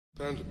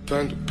Panda.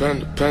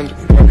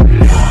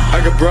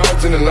 I got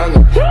broads in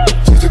Atlanta.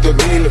 Just took the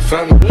lean in the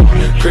family.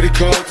 Credit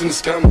cards and the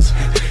scammers.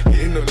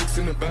 Getting the licks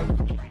in the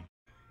band.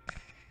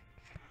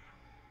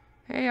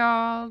 Hey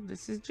y'all,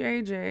 this is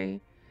JJ.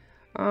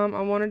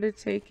 I wanted to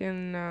take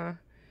the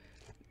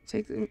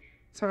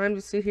time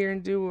to sit here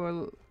and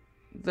do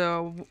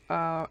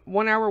the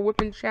 1 hour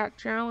whipping chat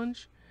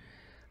challenge.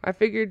 I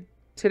figured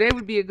today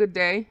would be a good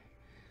day,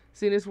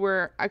 seeing as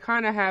where I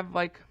kind of have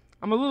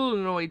I'm a little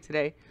annoyed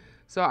today.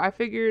 So I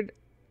figured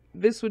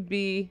this would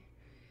be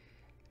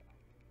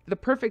the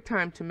perfect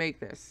time to make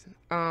this.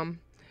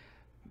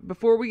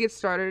 Before we get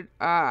started,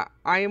 I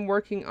am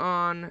working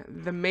on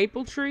the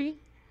maple tree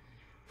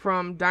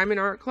from Diamond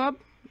Art Club,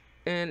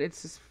 and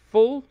it's this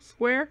full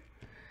square.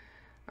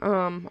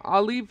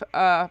 I'll leave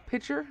a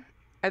picture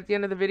at the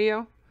end of the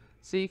video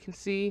so you can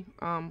see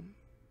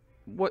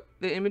what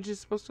the image is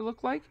supposed to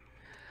look like.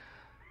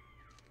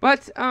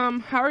 But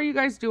how are you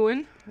guys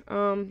doing?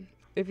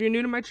 If you're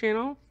new to my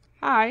channel,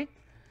 hi.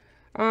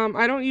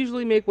 I don't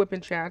usually make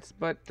whipping chats,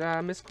 but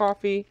Miss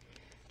Coffee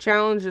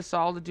challenged us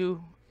all to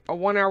do a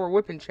 1 hour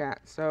whipping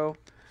chat, so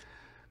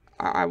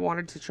I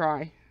wanted to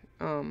try.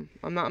 I'm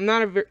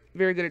not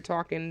very good at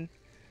talking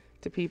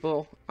to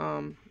people.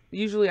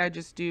 Usually I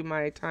just do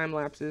my time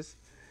lapses,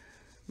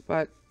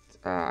 but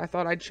I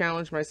thought I'd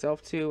challenge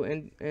myself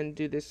too and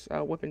do this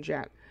whipping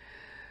chat.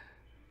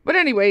 But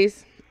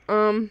anyways,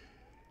 I've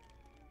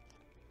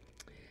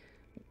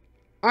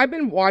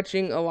been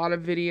watching a lot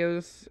of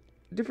videos,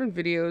 different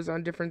videos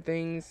on different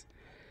things,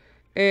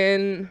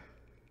 and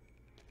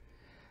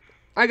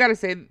I gotta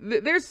say,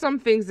 there's some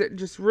things that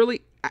just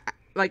really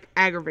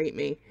aggravate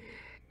me,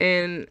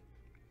 and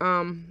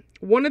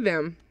one of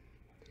them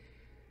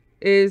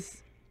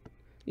is,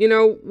 you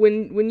know,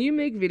 when you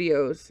make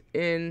videos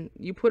and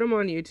you put them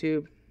on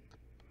YouTube,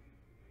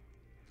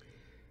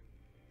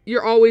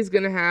 you're always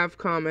gonna have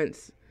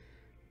comments.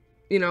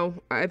 You know,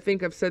 I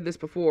think I've said this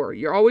before.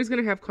 You're always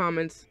gonna have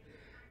comments,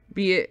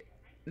 be it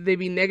they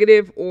be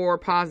negative or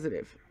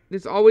positive.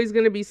 There's always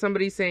going to be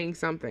somebody saying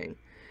something.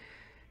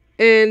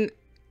 And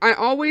I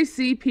always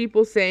see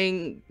people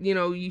saying, you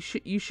know, you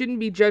shouldn't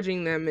be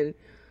judging them and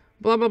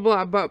blah, blah,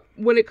 blah. But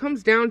when it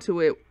comes down to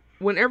it,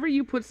 whenever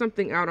you put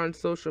something out on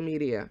social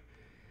media,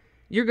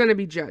 you're going to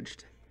be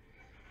judged.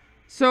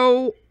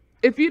 So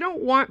if you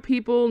don't want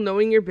people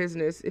knowing your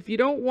business, if you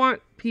don't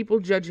want people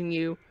judging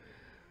you,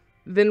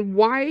 then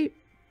why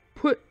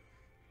put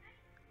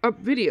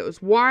up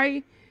videos?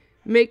 Why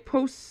make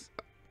posts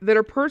that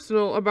are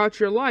personal about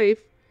your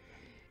life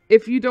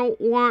if you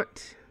don't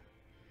want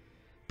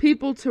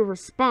people to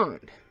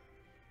respond?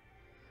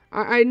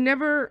 I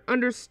never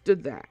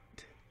understood that.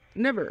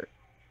 Never.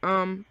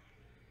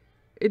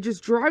 It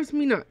just drives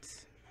me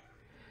nuts.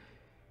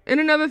 And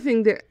another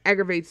thing that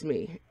aggravates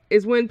me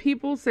is when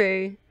people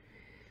say,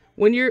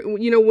 when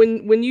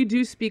you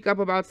do speak up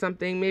about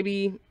something,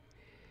 maybe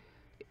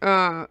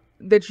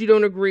that you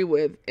don't agree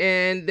with,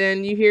 and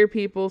then you hear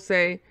people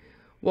say,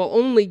 well,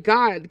 only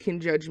God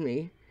can judge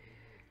me.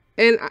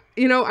 And,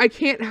 you know, I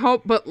can't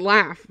help but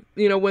laugh,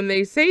 you know, when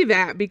they say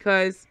that,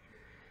 because,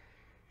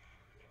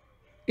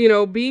 you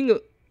know, being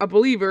a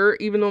believer,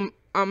 even though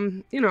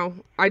you know,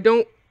 I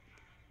don't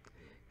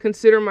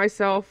consider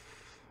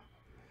myself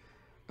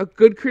a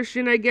good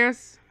Christian, I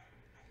guess,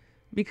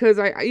 because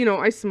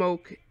I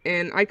smoke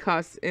and I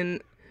cuss,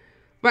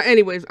 but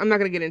anyways, I'm not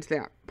going to get into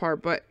that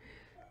part, but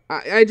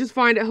I just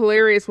find it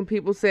hilarious when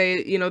people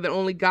say, you know, that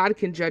only God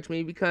can judge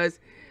me, because,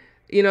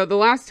 you know, the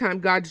last time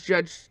God's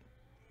judged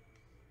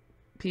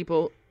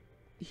people,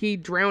 he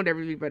drowned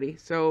everybody.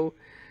 So,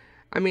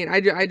 I mean,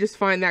 I just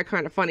find that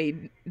kind of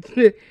funny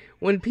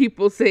when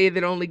people say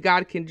that only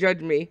God can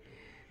judge me,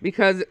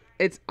 because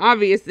it's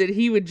obvious that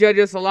he would judge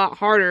us a lot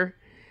harder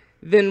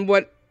than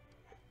what,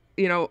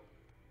 you know,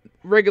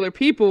 regular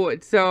people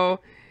would. So,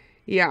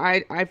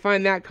 yeah, I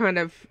find that kind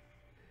of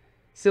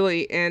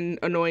silly and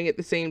annoying at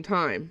the same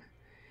time.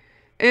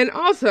 And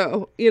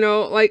also, you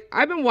know, like,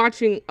 I've been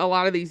watching a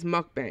lot of these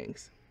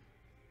mukbangs,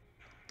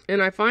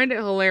 and I find it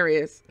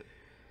hilarious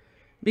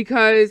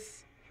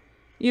because,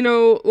 you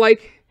know,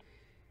 like,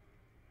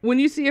 when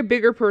you see a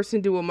bigger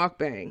person do a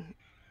mukbang,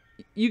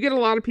 you get a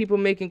lot of people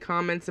making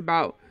comments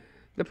about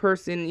the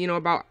person, you know,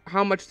 about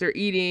how much they're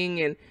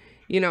eating, and,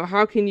 you know,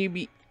 how can you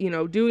be, you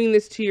know, doing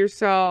this to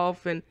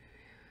yourself, and,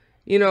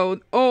 you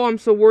know, oh, I'm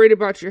so worried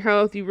about your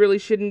health, you really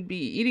shouldn't be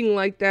eating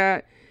like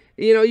that.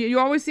 You know, you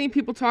always see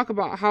people talk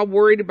about how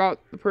worried about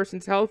the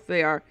person's health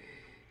they are,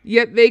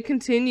 yet they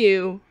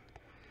continue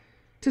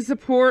to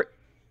support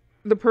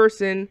the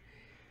person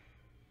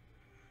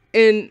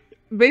and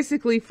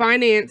basically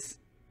finance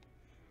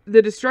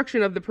the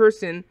destruction of the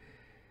person,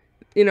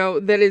 you know,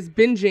 that is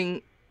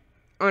binging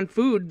on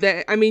food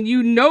that, I mean,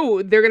 you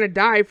know, they're going to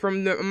die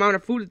from the amount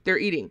of food that they're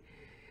eating.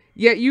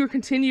 Yet you're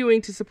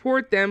continuing to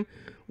support them,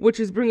 which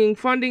is bringing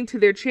funding to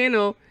their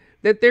channel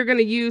that they're going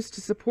to use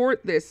to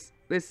support this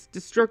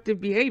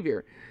destructive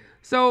behavior.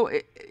 So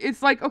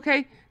it's like,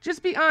 okay,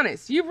 just be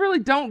honest. You really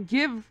don't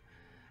give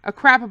a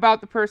crap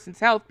about the person's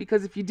health,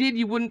 because if you did,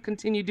 you wouldn't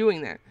continue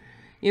doing that.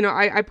 You know,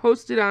 I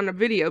posted on a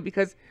video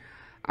because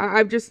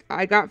I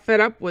got fed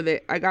up with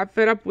it. I got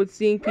fed up with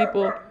seeing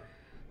people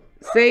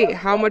say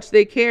how much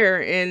they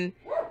care, and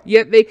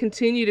yet they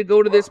continue to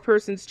go to this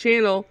person's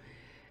channel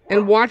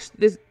and watch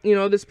this, you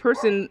know, this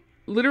person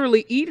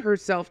literally eat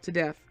herself to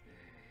death.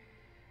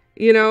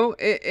 You know,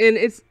 and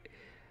it's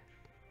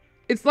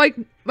like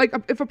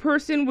if a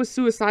person was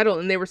suicidal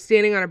and they were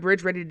standing on a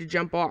bridge ready to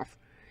jump off.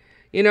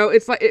 You know,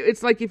 it's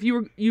like if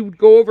you would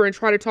go over and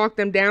try to talk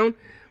them down,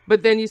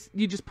 but then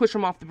you just push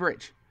them off the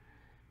bridge.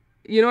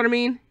 You know what I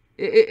mean?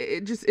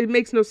 It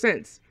makes no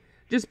sense.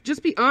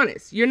 Just be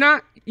honest. You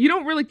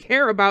don't really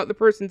care about the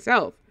person's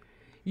health.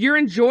 You're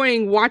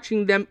enjoying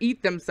watching them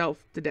eat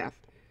themselves to death.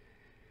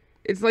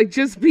 It's like,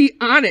 just be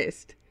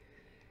honest.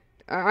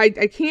 I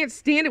can't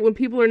stand it when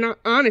people are not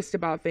honest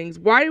about things.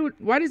 Why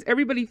does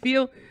everybody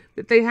feel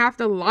that they have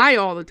to lie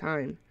all the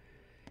time?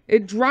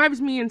 It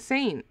drives me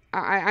insane.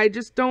 I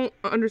just don't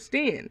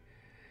understand.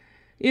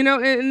 You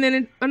know, and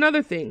then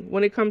another thing,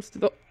 when it comes to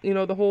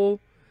the whole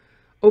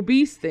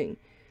obese thing.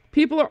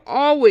 People are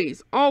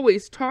always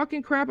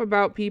talking crap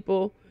about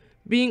people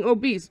being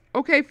obese.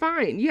 Okay,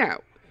 fine. Yeah.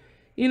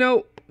 You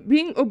know,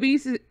 being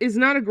obese is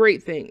not a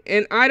great thing,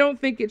 and I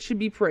don't think it should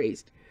be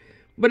praised.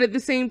 But at the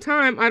same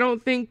time, I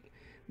don't think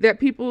that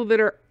people that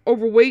are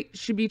overweight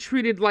should be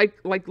treated like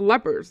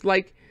lepers,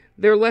 like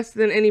they're less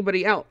than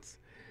anybody else.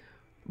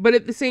 But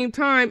at the same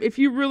time, if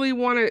you really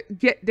want to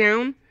get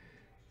down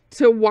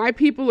to why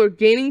people are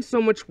gaining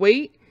so much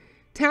weight,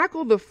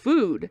 tackle the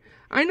food.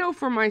 I know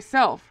for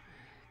myself,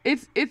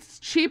 it's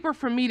cheaper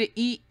for me to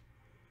eat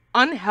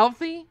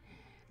unhealthy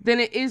than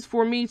it is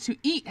for me to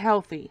eat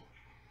healthy.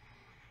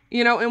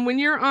 You know, and when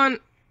you're on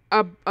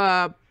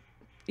a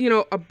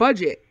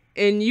budget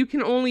and you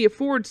can only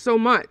afford so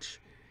much,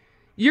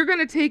 you're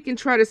going to take and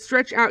try to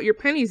stretch out your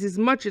pennies as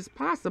much as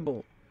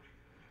possible.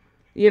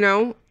 You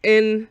know,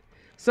 and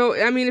so,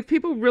 I mean, if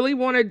people really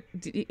want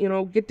to, you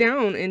know, get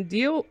down and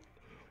deal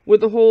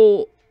with the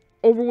whole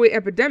overweight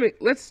epidemic,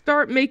 let's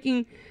start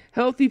making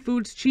healthy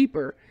foods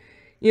cheaper.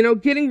 You know,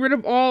 getting rid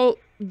of all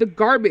the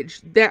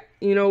garbage that,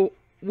 you know,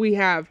 we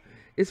have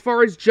as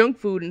far as junk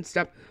food and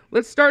stuff.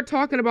 Let's start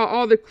talking about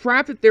all the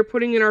crap that they're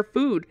putting in our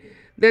food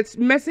that's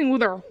messing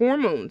with our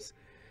hormones.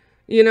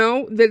 You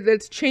know,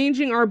 that's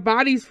changing our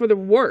bodies for the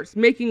worse,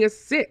 making us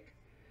sick.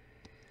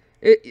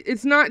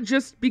 It's not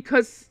just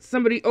because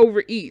somebody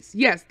overeats.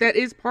 Yes, that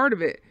is part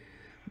of it.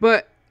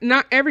 But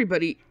not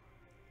everybody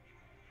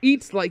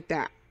eats like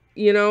that,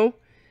 you know?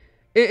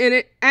 And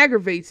it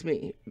aggravates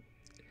me.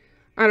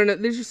 I don't know.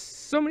 There's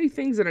just so many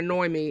things that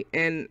annoy me.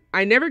 And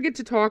I never get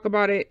to talk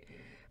about it.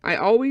 I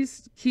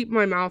always keep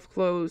my mouth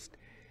closed,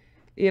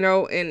 you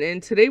know?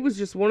 And today was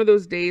just one of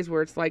those days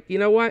where it's like, you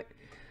know what?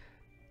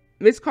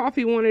 Miss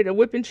Coffee wanted a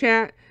whip and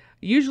chat.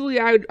 Usually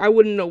I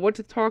wouldn't know what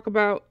to talk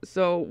about.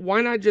 So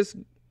why not just,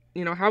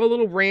 you know, have a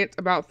little rant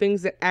about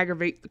things that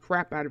aggravate the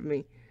crap out of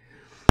me.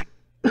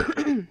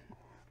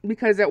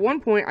 Because at one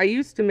point I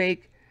used to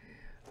make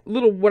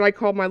what I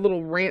call my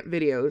little rant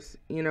videos,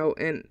 you know,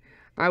 and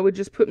I would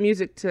just put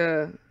music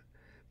to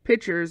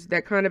pictures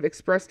that kind of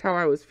expressed how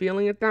I was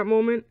feeling at that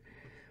moment.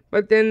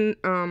 But then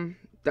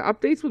the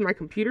updates with my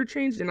computer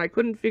changed and I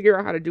couldn't figure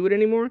out how to do it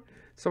anymore.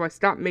 So I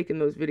stopped making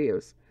those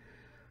videos.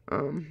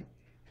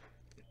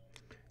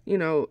 You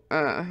know,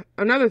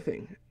 another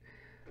thing.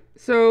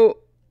 So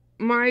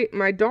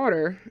my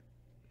daughter,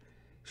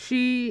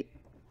 she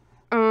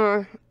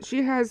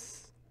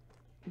has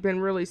been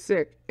really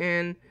sick,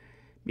 and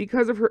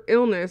because of her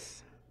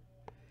illness,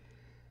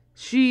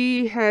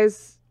 she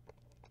has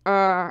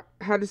had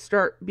to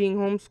start being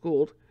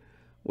homeschooled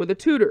with a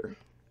tutor.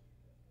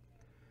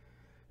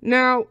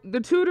 Now, the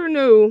tutor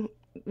knew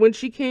when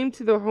she came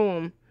to the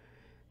home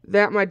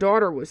that my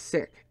daughter was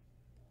sick.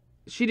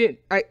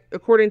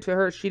 According to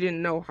her, she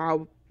didn't know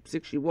how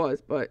sick she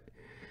was, but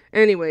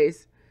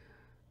anyways,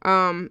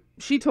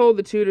 she told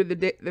the tutor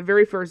the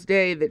very first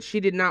day that she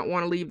did not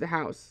want to leave the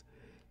house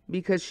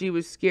because she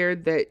was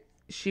scared that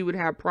she would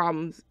have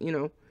problems, you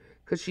know,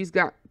 because she's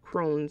got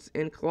Crohn's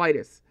and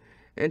colitis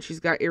and she's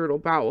got irritable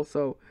bowel.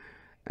 So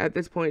at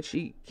this point,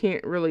 she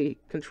can't really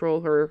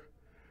control her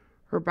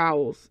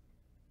bowels.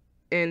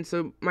 And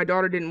so my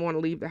daughter didn't want to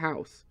leave the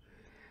house,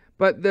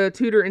 but the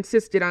tutor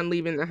insisted on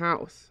leaving the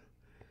house.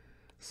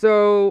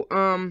 So,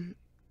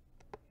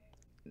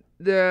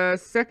 the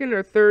second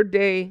or third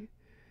day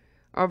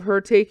of her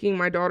taking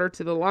my daughter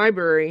to the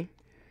library,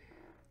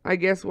 I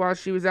guess while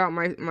she was out,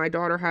 my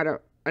daughter had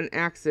an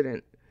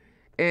accident,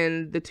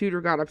 and the tutor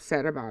got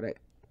upset about it.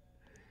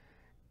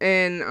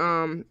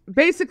 And,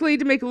 basically,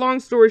 to make a long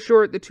story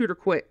short, the tutor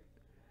quit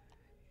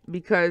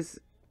because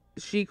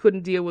she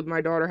couldn't deal with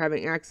my daughter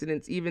having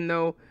accidents, even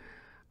though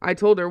I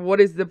told her, what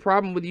is the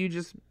problem with you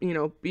just, you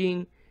know,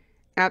 being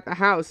at the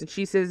house? And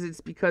she says it's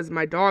because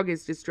my dog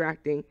is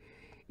distracting,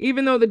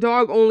 even though the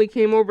dog only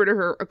came over to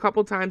her a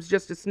couple times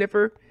just to sniff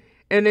her,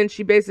 and then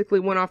she basically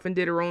went off and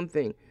did her own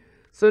thing.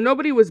 So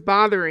nobody was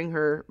bothering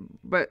her,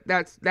 but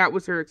that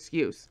was her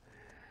excuse.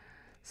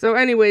 So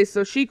anyway,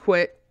 so she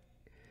quit.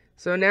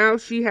 So now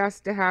she has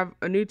to have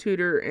a new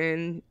tutor,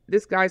 and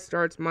this guy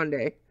starts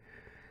Monday.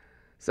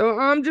 So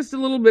I'm just a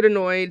little bit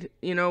annoyed,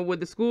 with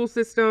the school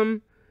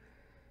system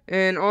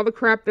and all the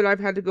crap that I've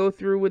had to go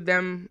through with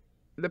them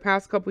the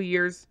past couple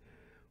years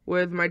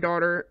with my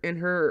daughter and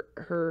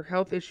her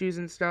health issues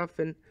and stuff.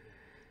 And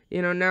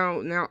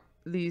now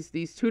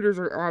these tutors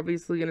are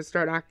obviously going to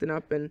start acting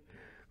up, and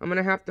I'm going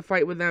to have to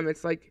fight with them.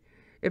 It's like,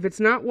 if it's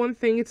not one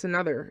thing, it's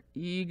another.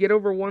 You get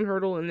over one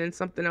hurdle and then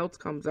something else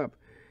comes up.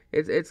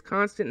 It's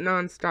constant,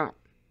 nonstop.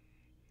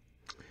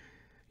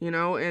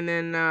 And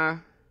then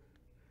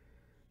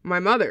my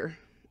mother,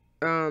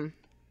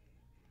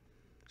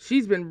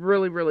 she's been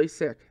really, really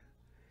sick.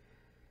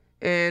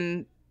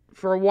 And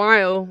for a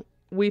while,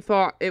 we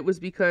thought it was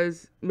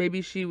because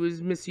maybe she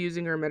was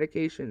misusing her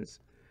medications.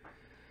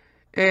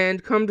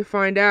 And come to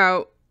find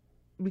out,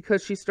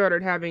 because she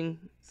started having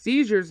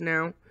seizures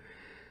now,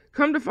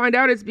 come to find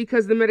out it's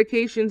because the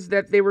medications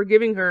that they were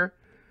giving her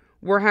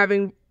were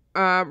having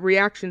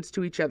reactions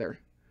to each other.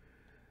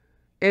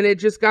 And it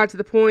just got to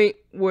the point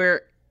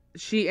where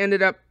she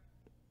ended up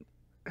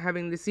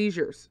having the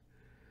seizures.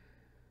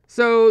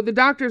 So the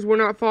doctors were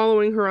not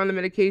following her on the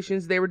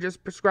medications. They were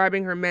just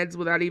prescribing her meds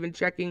without even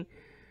checking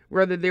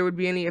whether there would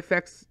be any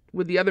effects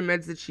with the other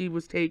meds that she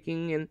was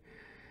taking. And,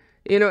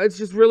 it's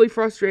just really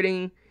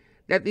frustrating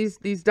that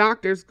these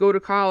doctors go to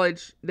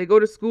college, they go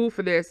to school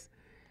for this,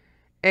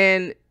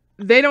 and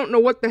they don't know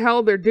what the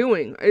hell they're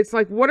doing. It's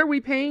like, what are we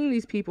paying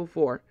these people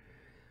for?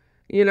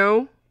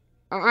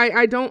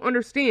 I don't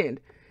understand.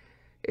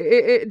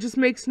 It just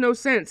makes no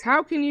sense.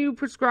 How can you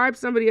prescribe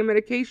somebody a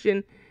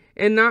medication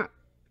and not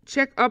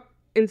check up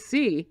and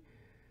see,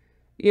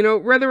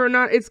 whether or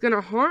not it's going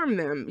to harm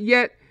them?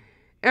 Yet,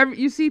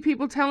 you see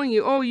people telling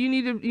you, oh, you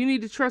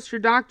need to trust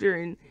your doctor,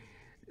 and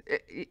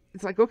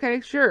it's like,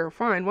 okay, sure,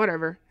 fine,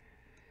 whatever.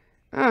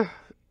 I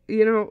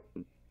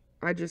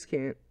just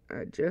can't.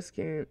 I just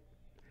can't.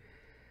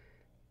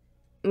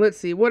 Let's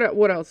see, what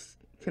else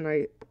can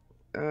I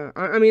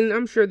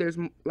I'm sure there's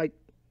like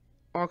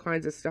all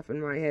kinds of stuff in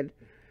my head.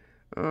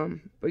 But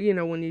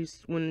when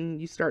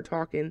you start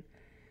talking,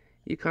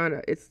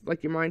 it's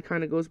like your mind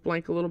kind of goes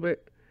blank a little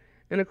bit.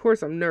 And of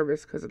course I'm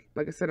nervous because,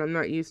 like I said, I'm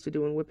not used to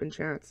doing whipping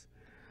chats.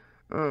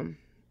 I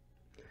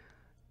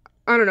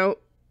don't know.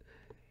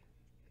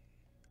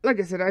 Like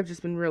I said, I've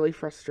just been really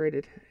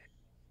frustrated,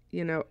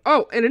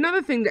 Oh, and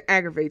another thing that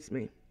aggravates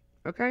me,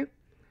 okay?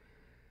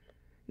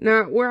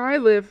 Now, where I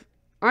live,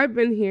 I've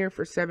been here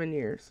for 7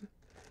 years.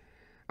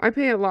 I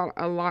pay a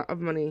lot of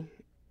money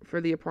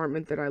for the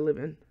apartment that I live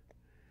in.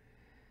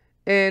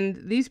 And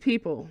these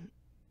people,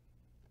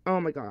 oh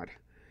my God,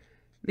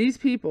 these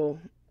people,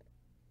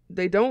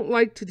 they don't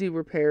like to do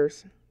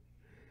repairs,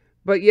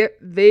 but yet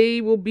they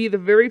will be the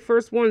very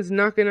first ones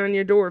knocking on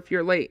your door if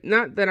you're late.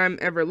 Not that I'm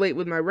ever late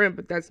with my rent,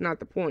 but that's not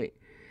the point.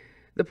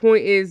 The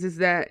point is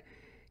that,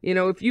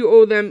 if you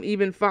owe them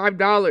even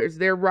 $5,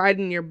 they're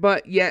riding your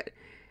butt. Yet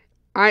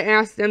I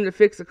asked them to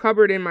fix a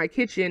cupboard in my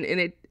kitchen,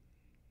 and it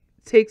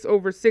takes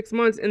over 6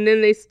 months, and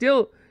then they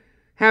still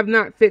have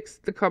not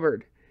fixed the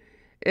cupboard.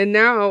 And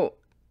now,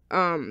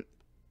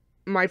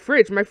 my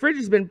fridge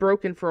has been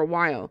broken for a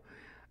while.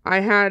 I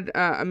had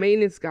a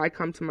maintenance guy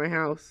come to my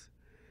house,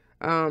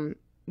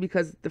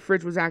 because the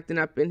fridge was acting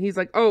up, and he's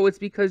like, oh, it's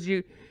because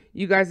you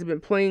guys have been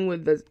playing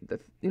with the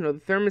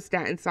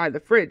thermostat inside the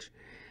fridge.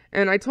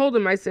 And I told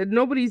him, I said,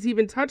 nobody's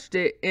even touched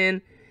it,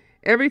 and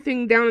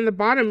everything down in the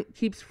bottom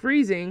keeps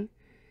freezing,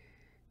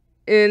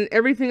 and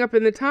everything up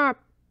in the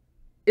top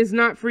is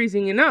not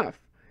freezing enough.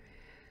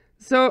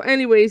 So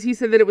anyways, he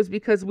said that it was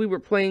because we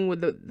were playing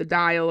with the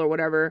dial or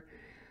whatever.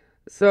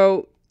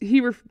 So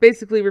he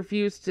basically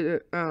refused to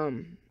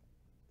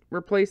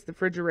replace the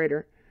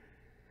refrigerator.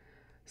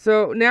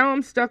 So now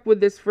I'm stuck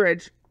with this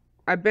fridge.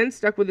 I've been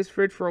stuck with this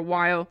fridge for a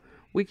while.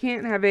 We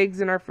can't have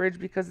eggs in our fridge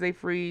because they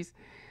freeze.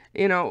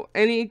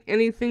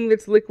 Anything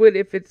that's liquid,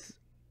 if it's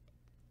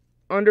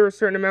under a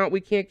certain amount, we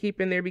can't keep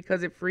in there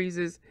because it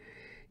freezes.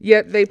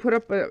 Yet they put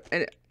up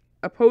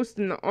a post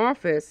in the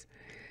office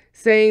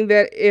saying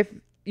that if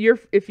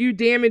you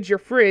damage your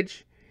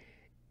fridge,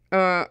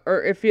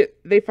 or if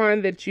they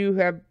find that you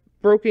have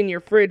broken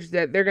your fridge,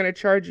 that they're going to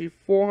charge you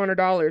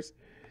 $400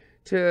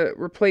 to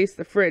replace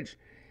the fridge.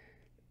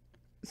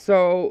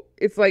 So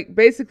it's like,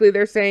 basically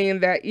they're saying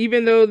that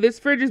even though this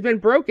fridge has been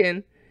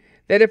broken,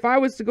 that if I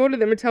was to go to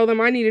them and tell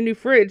them I need a new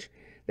fridge,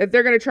 that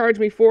they're going to charge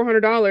me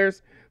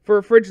 $400 for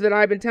a fridge that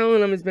I've been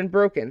telling them has been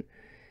broken.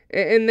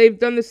 And they've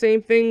done the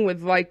same thing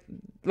with like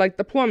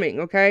the plumbing,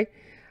 okay?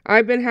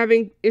 I've been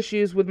having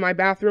issues with my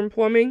bathroom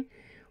plumbing,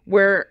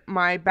 where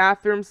my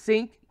bathroom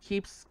sink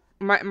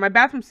my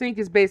bathroom sink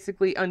is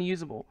basically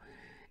unusable.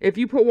 If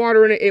you put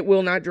water in it, it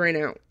will not drain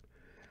out.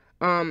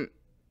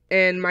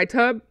 And my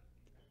tub,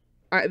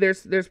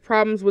 there's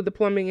problems with the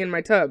plumbing in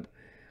my tub.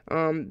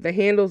 The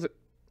handles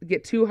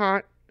get too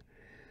hot.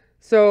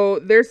 So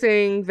they're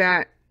saying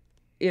that,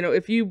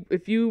 if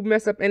you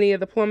mess up any of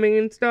the plumbing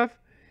and stuff,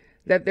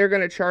 that they're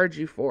going to charge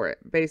you for it,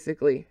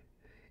 basically,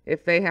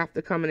 if they have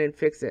to come in and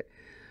fix it.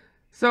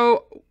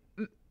 So,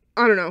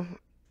 I don't know.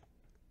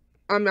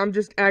 I'm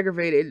just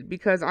aggravated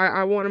because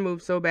I want to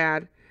move so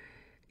bad.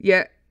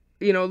 Yet,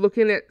 you know,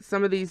 looking at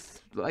some of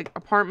these like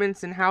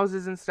apartments and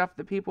houses and stuff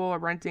that people are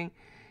renting,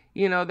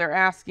 you know, they're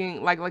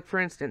asking like for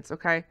instance,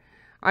 okay,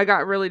 I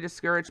got really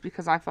discouraged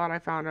because I thought I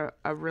found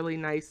a really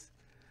nice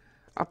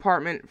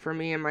apartment for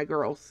me and my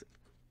girls.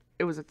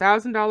 It was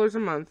 $1,000 a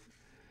month.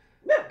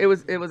 It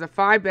was a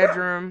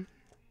 5-bedroom.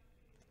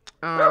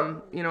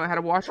 You know, it had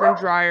a washer and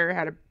dryer, it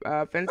had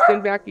a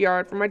fenced-in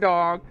backyard for my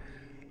dog.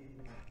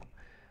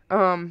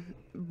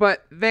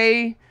 But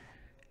they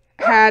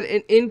had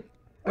an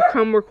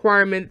income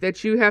requirement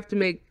that you have to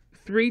make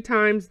 3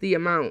 times the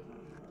amount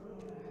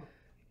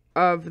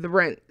of the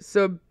rent.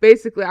 So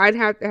basically, I'd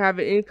have to have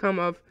an income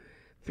of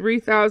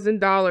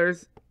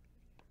 $3,000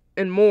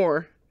 and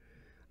more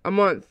a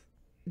month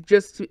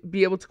just to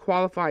be able to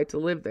qualify to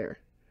live there.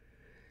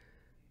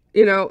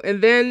 You know,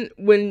 and then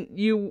when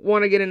you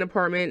want to get an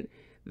apartment,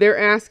 they're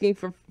asking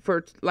for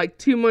like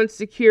 2 months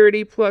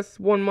security plus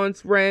 1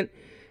 month's rent.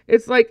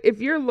 It's like, if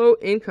you're low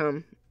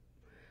income,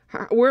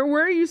 where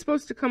are you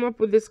supposed to come up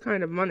with this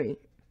kind of money?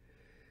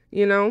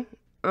 You know,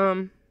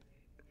 I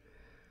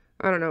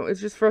don't know.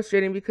 It's just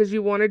frustrating because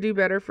you want to do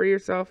better for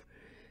yourself.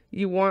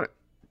 You want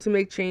to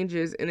make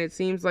changes, and it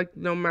seems like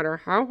no matter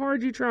how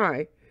hard you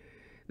try,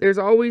 there's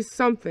always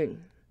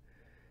something,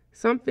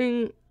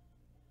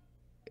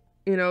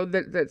 you know,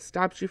 that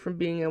stops you from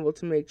being able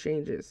to make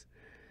changes.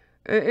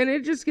 And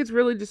it just gets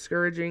really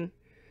discouraging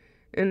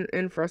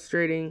and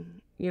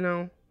frustrating, you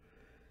know,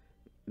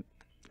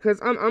 because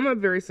I'm a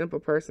very simple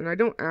person. I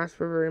don't ask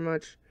for very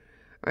much.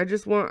 I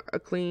just want a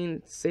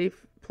clean,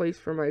 safe place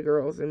for my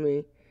girls and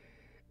me,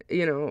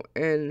 you know,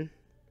 and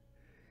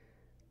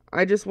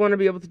I just want to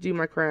be able to do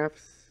my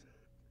crafts.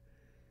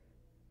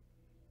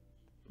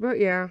 But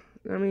yeah,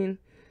 I mean,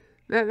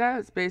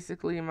 that's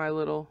basically my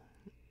little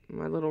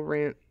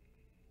rant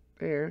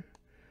there.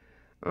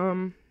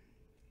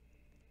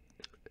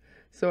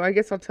 So I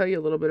guess I'll tell you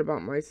a little bit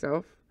about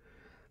myself.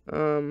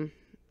 I'm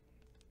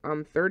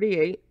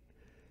 38.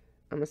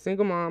 I'm a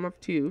single mom of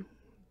 2.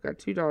 Got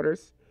 2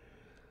 daughters.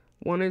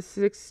 One is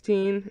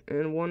 16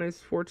 and one is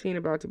 14,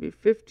 about to be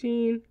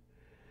 15.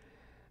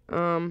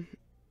 I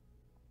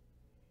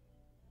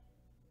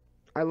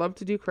love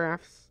to do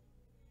crafts.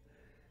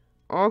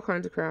 All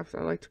kinds of crafts.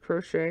 I like to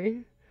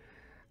crochet.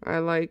 I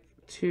like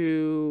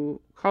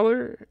to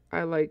color.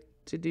 I like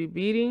to do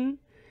beading.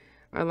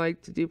 I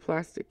like to do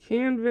plastic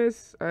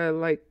canvas. I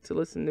like to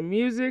listen to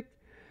music.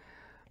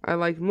 I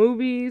like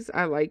movies.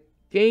 I like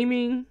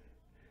gaming.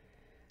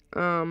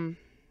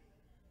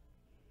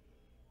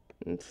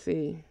 Let's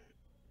see.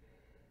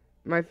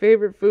 My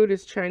favorite food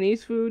is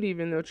Chinese food,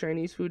 even though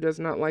Chinese food does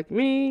not like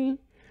me.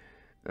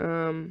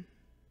 My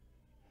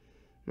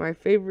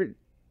favorite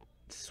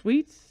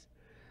sweets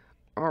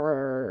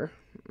are,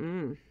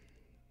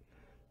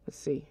 let's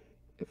see,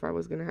 if I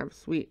was going to have a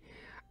sweet.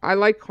 I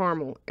like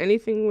caramel.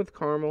 Anything with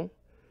caramel.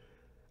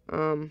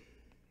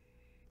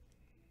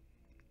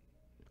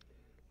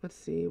 Let's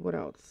see, what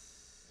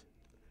else?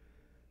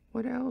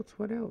 What else?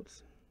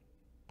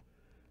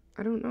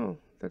 I don't know.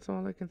 That's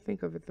all I can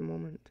think of at the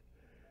moment.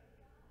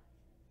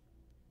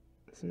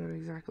 It's not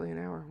exactly an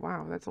hour.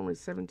 Wow, that's only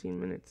 17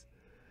 minutes.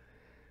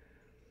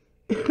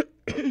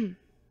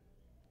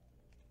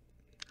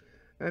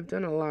 I've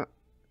done a lot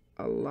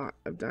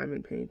of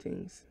diamond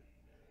paintings.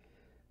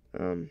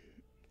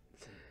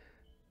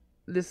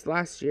 This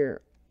last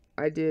year,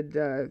 I did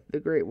the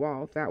Great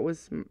Wall. That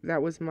was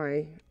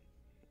my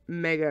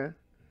mega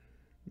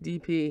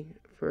DP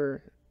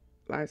for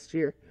last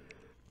year.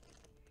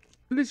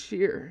 This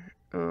year,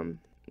 in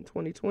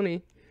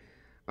 2020,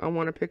 I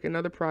want to pick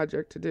another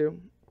project to do.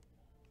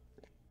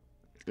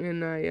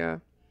 And I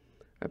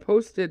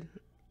posted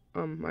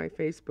on my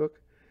Facebook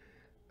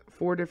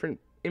 4 different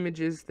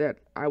images that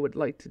I would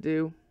like to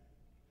do.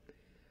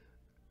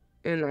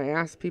 And I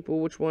asked people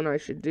which one I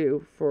should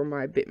do for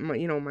my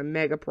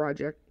mega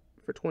project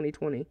for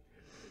 2020.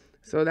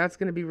 So that's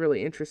going to be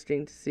really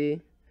interesting to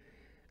see.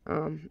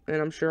 And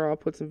I'm sure I'll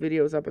put some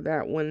videos up of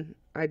that when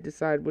I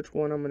decide which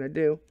one I'm going to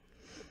do.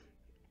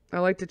 I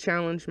like to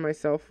challenge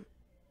myself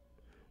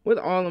with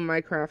all of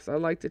my crafts. I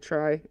like to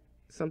try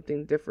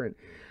something different.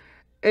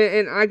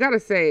 And I gotta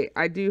say,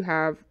 I do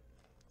have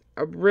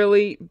a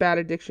really bad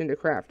addiction to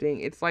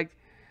crafting. It's like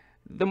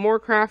the more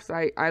crafts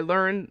I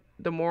learn,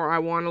 the more I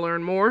want to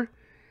learn more.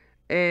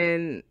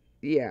 And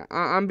yeah,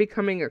 I'm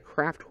becoming a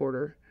craft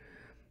hoarder.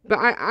 But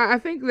I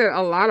think that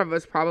a lot of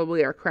us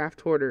probably are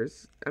craft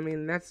hoarders. I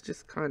mean, that's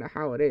just kind of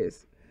how it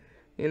is.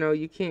 You know,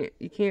 you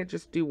can't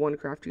just do one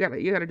craft. You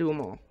gotta do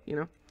them all, you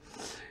know.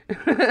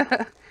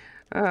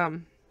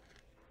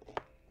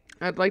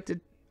 I'd like to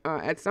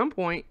at some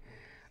point,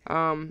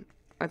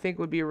 I think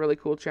would be a really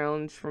cool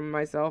challenge for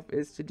myself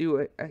is to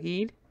do a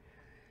heat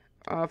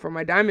for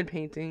my diamond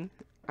painting.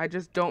 I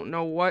just don't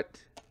know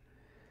what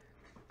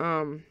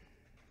the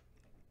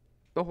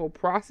whole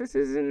process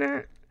is in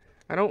that.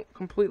 I don't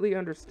completely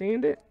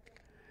understand it,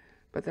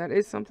 but that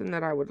is something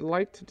that I would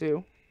like to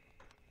do.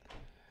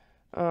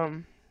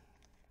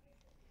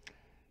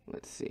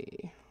 Let's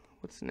see,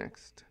 what's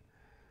next?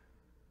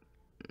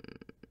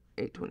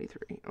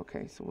 8:23.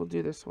 Okay, so we'll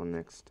do this one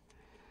next.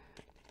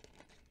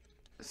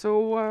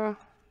 So,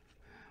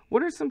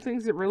 what are some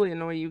things that really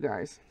annoy you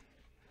guys?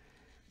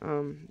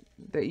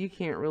 That you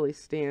can't really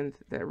stand,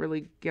 that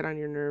really get on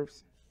your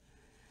nerves?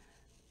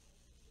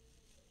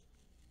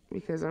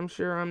 Because I'm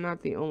sure I'm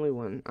not the only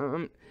one.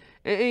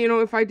 And you know,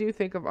 if I do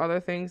think of other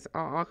things,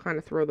 I'll kind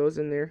of throw those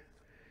in there.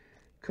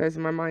 Because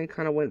my mind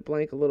kind of went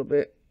blank a little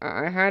bit.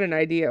 I had an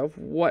idea of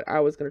what I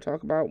was going to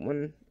talk about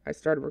when I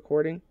started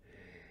recording.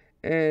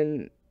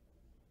 And,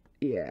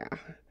 yeah,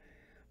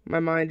 my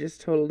mind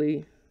just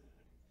totally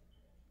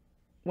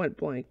went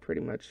blank, pretty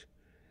much.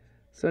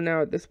 So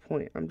now at this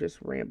point, I'm just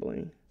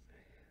rambling.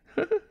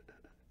 And,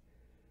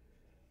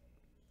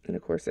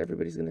 of course,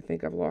 everybody's going to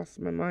think I've lost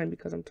my mind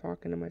because I'm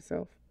talking to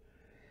myself.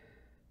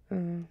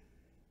 I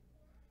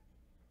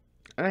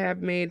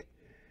have made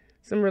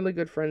some really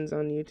good friends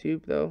on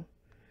YouTube, though.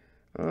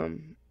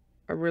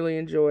 I really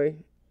enjoy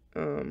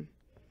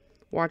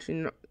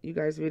watching you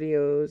guys'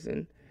 videos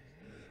and,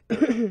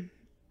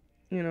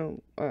 you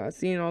know,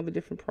 seeing all the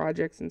different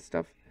projects and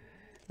stuff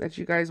that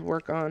you guys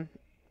work on.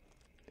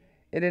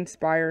 It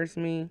inspires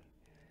me,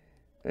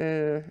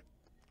 and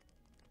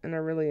I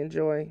really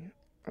enjoy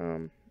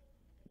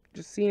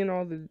just seeing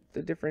all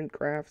the different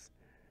crafts.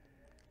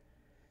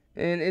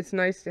 And it's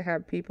nice to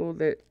have people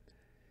that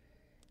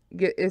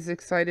get as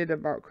excited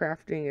about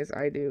crafting as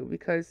I do,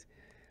 because,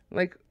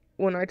 like,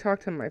 when I talk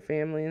to my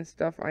family and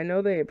stuff, I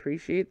know they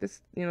appreciate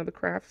this, you know, the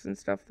crafts and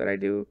stuff that I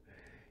do,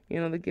 you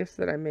know, the gifts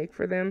that I make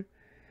for them,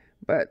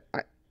 but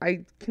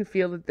I can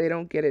feel that they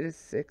don't get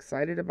as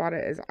excited about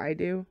it as I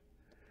do.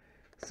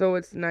 So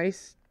it's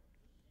nice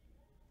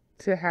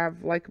to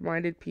have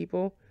like-minded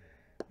people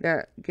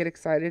that get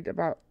excited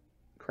about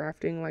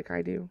crafting like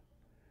I do.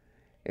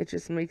 It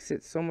just makes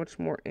it so much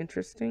more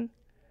interesting,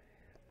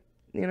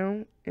 you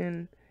know.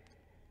 And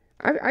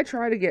I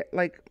try to get,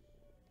 like,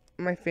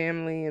 my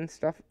family and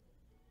stuff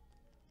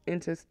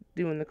into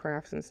doing the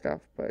crafts and stuff,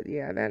 but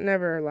yeah, that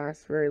never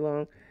lasts very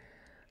long.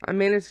 I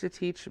managed to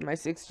teach my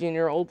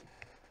 16-year-old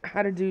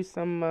how to do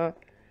some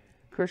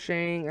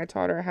crocheting. I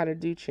taught her how to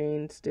do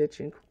chain stitch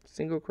and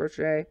single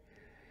crochet.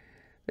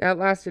 That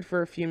lasted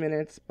for a few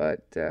minutes,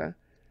 but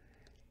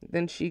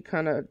then she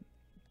kind of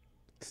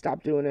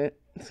stopped doing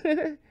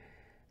it.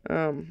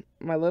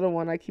 My little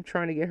one, I keep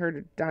trying to get her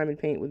to diamond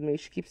paint with me.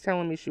 She keeps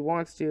telling me she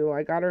wants to.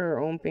 I got her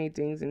own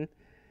paintings, and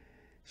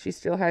she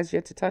still has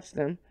yet to touch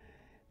them.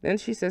 Then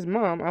she says,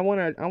 "Mom, I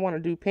wanna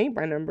do paint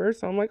by number."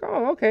 So I'm like,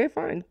 "Oh, okay,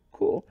 fine,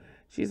 cool."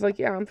 She's like,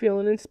 "Yeah, I'm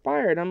feeling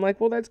inspired." I'm like,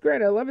 "Well, that's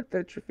great. I love it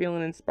that you're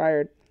feeling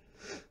inspired."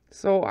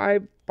 So I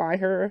buy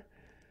her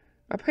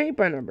a paint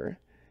by number.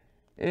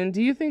 And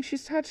do you think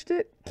she's touched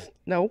it?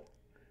 No.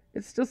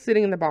 It's still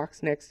sitting in the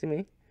box next to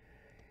me.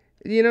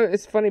 You know,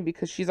 it's funny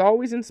because she's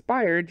always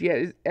inspired,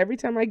 yet every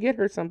time I get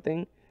her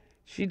something,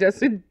 she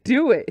doesn't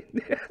do it.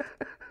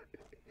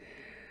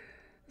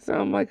 So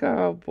I'm like,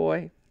 oh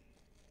boy.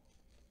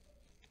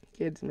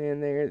 Kids, man,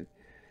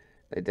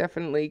 they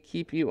definitely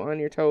keep you on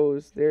your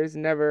toes. There's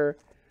never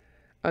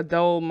a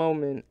dull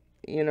moment,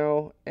 you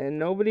know, and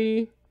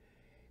nobody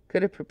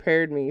could have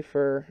prepared me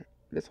for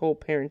this whole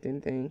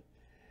parenting thing.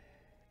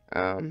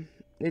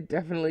 It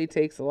definitely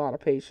takes a lot of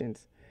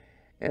patience.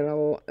 And,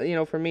 you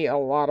know, for me, a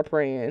lot of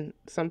praying.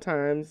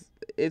 Sometimes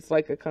it's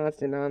like a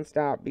constant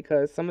nonstop,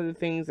 because some of the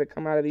things that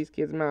come out of these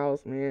kids'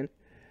 mouths, man,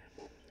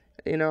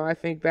 you know, I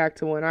think back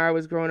to when I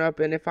was growing up,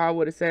 and if I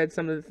would have said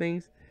some of the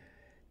things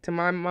to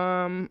my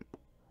mom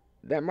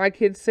that my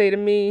kids say to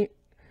me,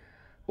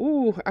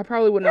 ooh, I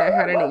probably wouldn't have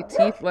had any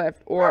teeth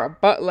left or a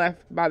butt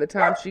left by the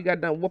time she got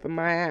done whooping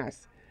my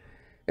ass.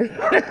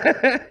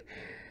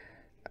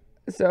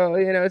 So,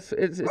 you know, it's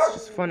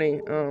just funny.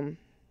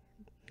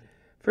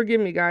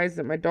 Forgive me, guys,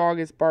 that my dog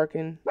is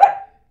barking.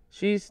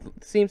 She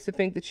seems to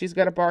think that she's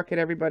got to bark at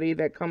everybody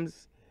that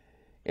comes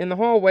in the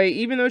hallway.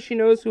 Even though she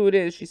knows who it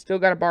is, she's still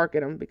got to bark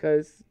at them,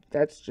 because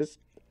that's just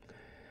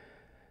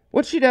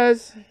what she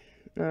does.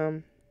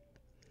 But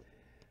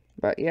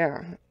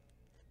yeah,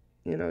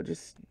 you know,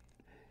 just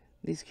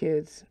these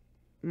kids.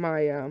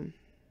 My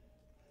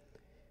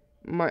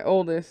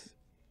oldest,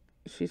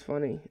 she's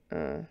funny.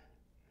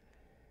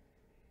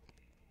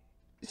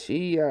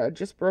 She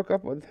just broke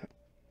up with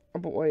a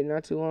boy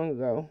not too long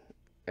ago,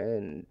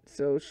 and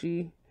so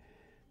she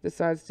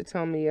decides to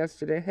tell me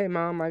yesterday, "Hey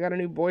Mom, I got a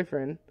new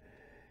boyfriend."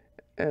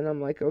 And I'm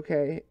like,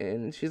 "Okay."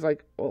 And she's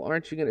like, "Well,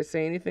 aren't you gonna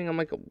say anything?" I'm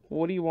like,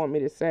 "What do you want me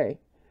to say?"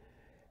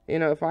 You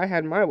know, if I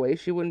had my way,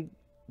 she wouldn't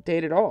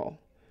date at all.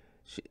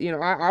 You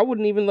know, I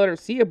wouldn't even let her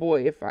see a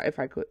boy if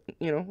I could,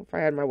 you know, if I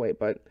had my way.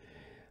 But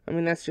I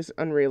mean, that's just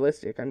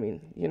unrealistic. I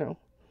mean, you know.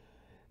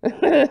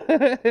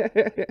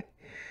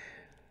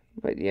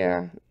 But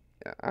yeah,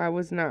 I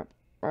was not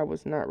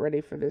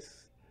ready for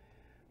this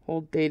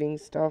whole dating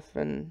stuff,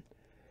 and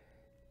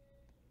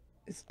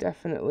it's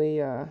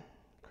definitely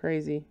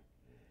crazy.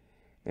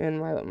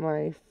 And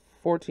my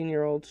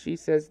 14-year-old, she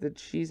says that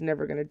she's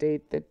never gonna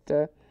date,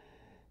 that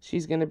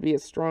she's gonna be a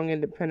strong,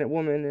 independent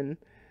woman. And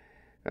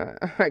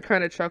I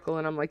kind of chuckle,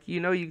 and I'm like, you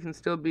know, you can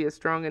still be a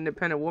strong,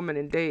 independent woman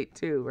and date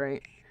too,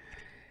 right?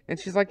 And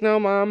she's like, no,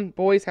 Mom,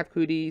 boys have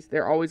cooties.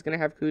 They're always going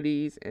to have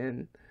cooties.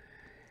 And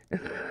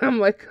I'm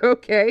like,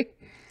 okay.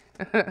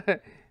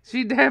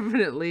 She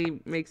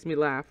definitely makes me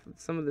laugh.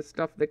 Some of the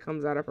stuff that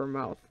comes out of her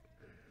mouth.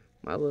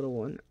 My little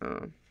one.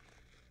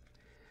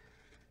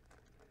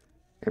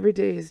 Every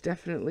day is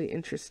definitely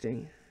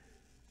interesting.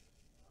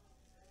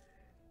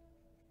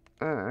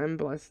 I'm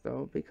blessed,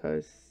 though,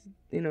 because,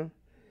 you know,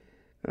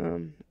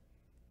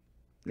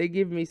 they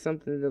give me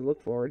something to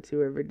look forward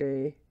to every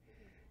day.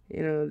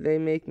 You know, they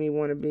make me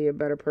want to be a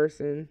better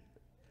person.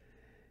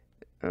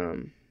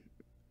 You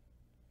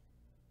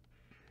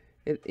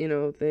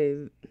know,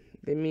 they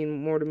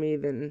mean more to me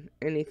than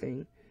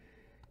anything.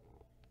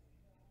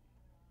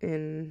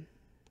 And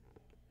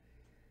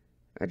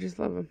I just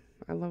love them.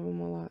 I love them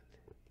a lot.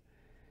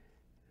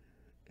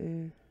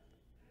 Yeah.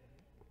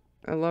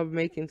 I love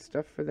making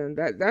stuff for them.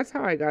 That's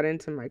how I got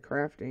into my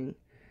crafting.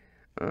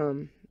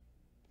 You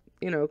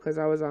know, because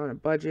I was on a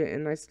budget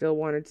and I still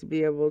wanted to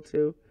be able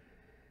to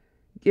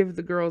give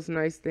the girls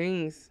nice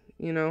things,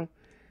 you know.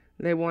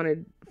 They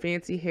wanted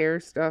fancy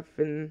hair stuff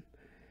and,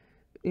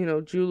 you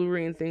know,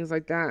 jewelry and things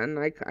like that. And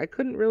I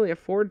couldn't really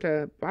afford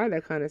to buy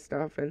that kind of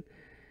stuff. And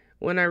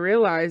when I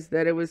realized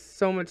that it was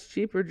so much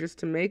cheaper just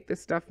to make the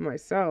stuff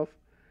myself,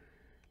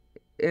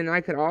 and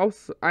I could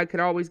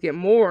always get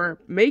more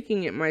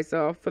making it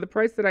myself for the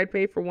price that I'd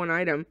pay for one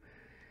item,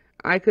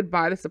 I could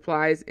buy the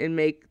supplies and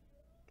make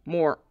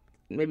more,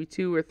 maybe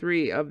 2 or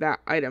 3 of that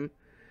item.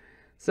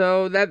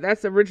 So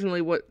that's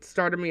originally what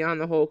started me on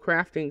the whole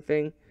crafting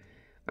thing.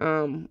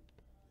 You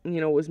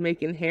know, was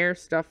making hair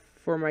stuff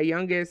for my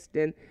youngest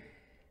and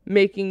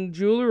making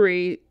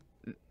jewelry.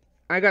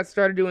 I got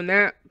started doing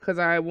that because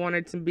I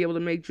wanted to be able to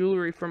make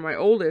jewelry for my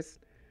oldest.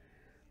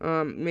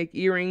 Make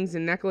earrings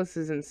and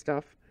necklaces and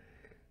stuff.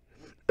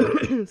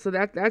 So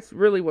that's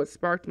really what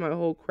sparked my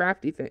whole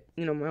crafty thing,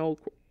 you know, my whole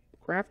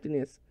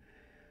craftiness.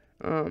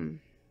 And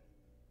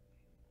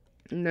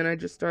then I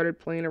just started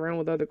playing around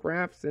with other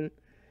crafts, and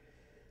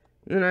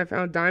then I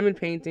found diamond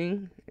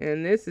painting,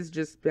 and this has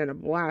just been a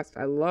blast.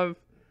 I love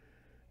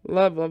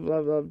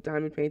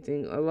diamond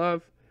painting. I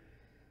love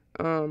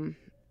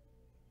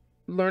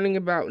learning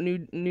about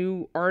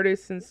new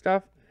artists and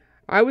stuff.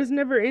 I was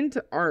never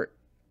into art.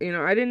 You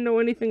know, I didn't know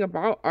anything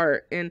about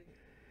art, and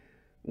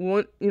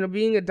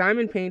being a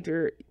diamond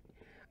painter,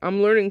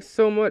 I'm learning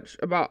so much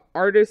about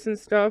artists and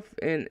stuff,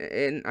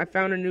 and I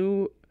found a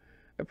new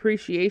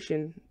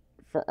appreciation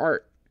for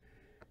art,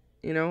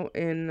 you know,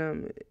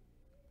 and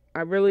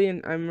I'm really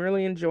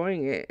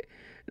enjoying it.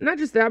 Not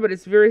just that, but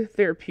it's very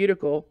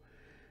therapeutical.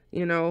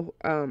 You know,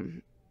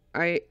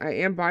 I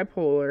am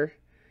bipolar,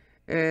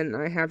 and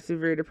I have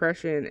severe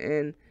depression,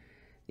 and,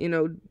 you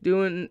know,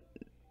 doing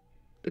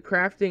the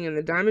crafting and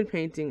the diamond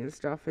painting and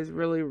stuff has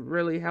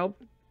really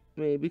helped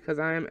me because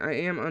I am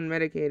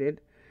unmedicated.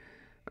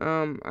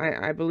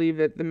 I believe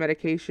that the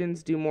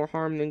medications do more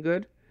harm than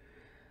good.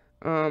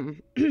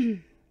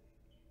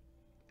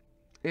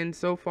 And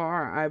so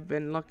far I've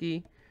been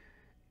lucky,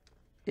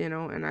 you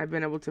know, and I've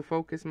been able to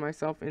focus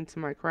myself into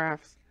my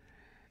crafts,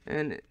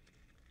 and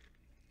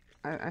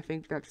I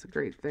think that's a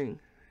great thing.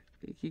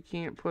 You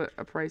can't put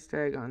a price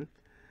tag on,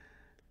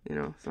 you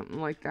know, something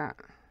like that.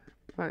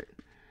 But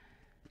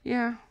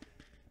yeah.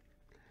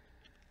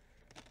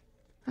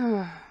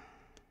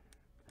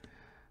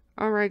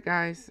 Alright,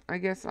 guys, I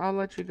guess I'll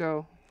let you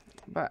go,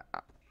 but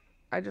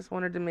I just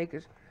wanted to make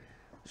a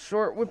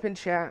short whipping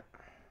chat,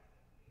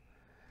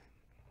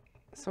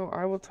 so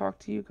I will talk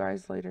to you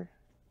guys later.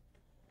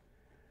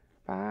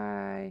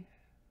 Bye.